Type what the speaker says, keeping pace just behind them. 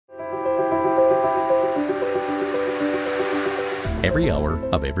Every hour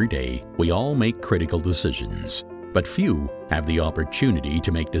of every day, we all make critical decisions. But few have the opportunity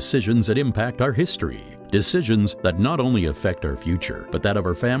to make decisions that impact our history. Decisions that not only affect our future, but that of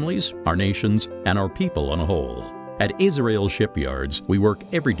our families, our nations, and our people on a whole. At Israel Shipyards, we work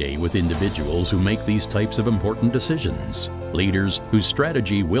every day with individuals who make these types of important decisions. Leaders whose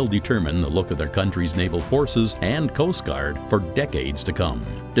strategy will determine the look of their country's naval forces and Coast Guard for decades to come.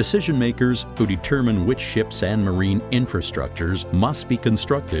 Decision makers who determine which ships and marine infrastructures must be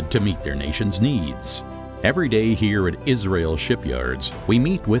constructed to meet their nation's needs. Every day here at Israel Shipyards, we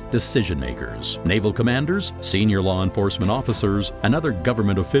meet with decision makers, naval commanders, senior law enforcement officers, and other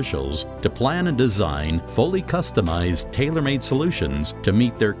government officials to plan and design fully customized, tailor-made solutions to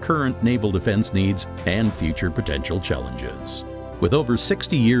meet their current naval defense needs and future potential challenges. With over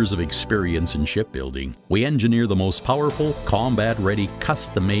 60 years of experience in shipbuilding, we engineer the most powerful, combat-ready,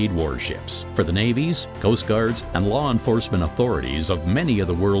 custom-made warships for the navies, coast guards, and law enforcement authorities of many of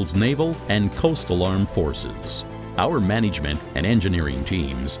the world's naval and coastal armed forces. Our management and engineering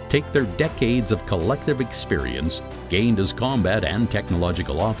teams take their decades of collective experience gained as combat and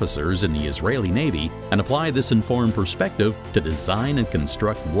technological officers in the Israeli Navy and apply this informed perspective to design and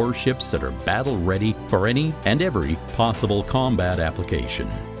construct warships that are battle-ready for any and every possible combat application.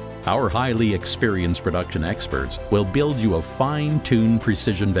 Our highly experienced production experts will build you a fine-tuned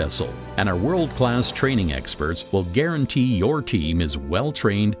precision vessel, and our world-class training experts will guarantee your team is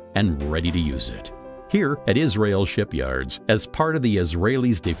well-trained and ready to use it. Here at Israel Shipyards, as part of the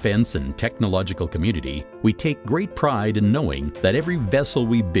Israelis' defense and technological community, we take great pride in knowing that every vessel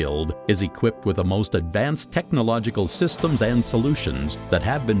we build is equipped with the most advanced technological systems and solutions that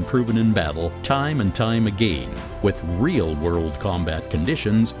have been proven in battle time and time again, with real-world combat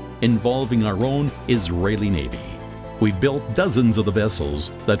conditions involving our own Israeli Navy. We've built dozens of the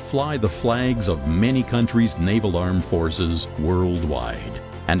vessels that fly the flags of many countries' naval armed forces worldwide.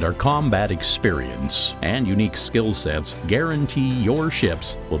 And our combat experience and unique skill sets guarantee your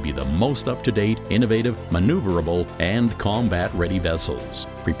ships will be the most up-to-date, innovative, maneuverable, and combat-ready vessels,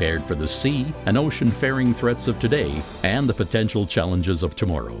 prepared for the sea and ocean-faring threats of today and the potential challenges of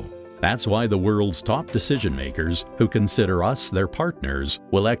tomorrow. That's why the world's top decision makers, who consider us their partners,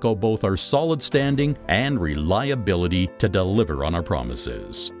 will echo both our solid standing and reliability to deliver on our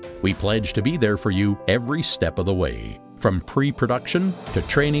promises. We pledge to be there for you every step of the way, from pre-production to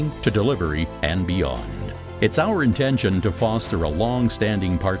training to delivery and beyond. It's our intention to foster a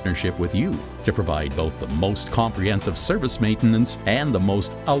long-standing partnership with you to provide both the most comprehensive service maintenance and the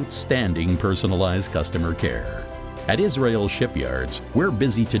most outstanding personalized customer care. At Israel Shipyards, we're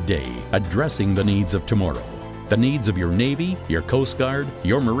busy today addressing the needs of tomorrow. The needs of your Navy, your Coast Guard,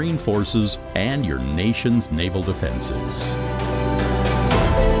 your Marine Forces, and your nation's naval defenses.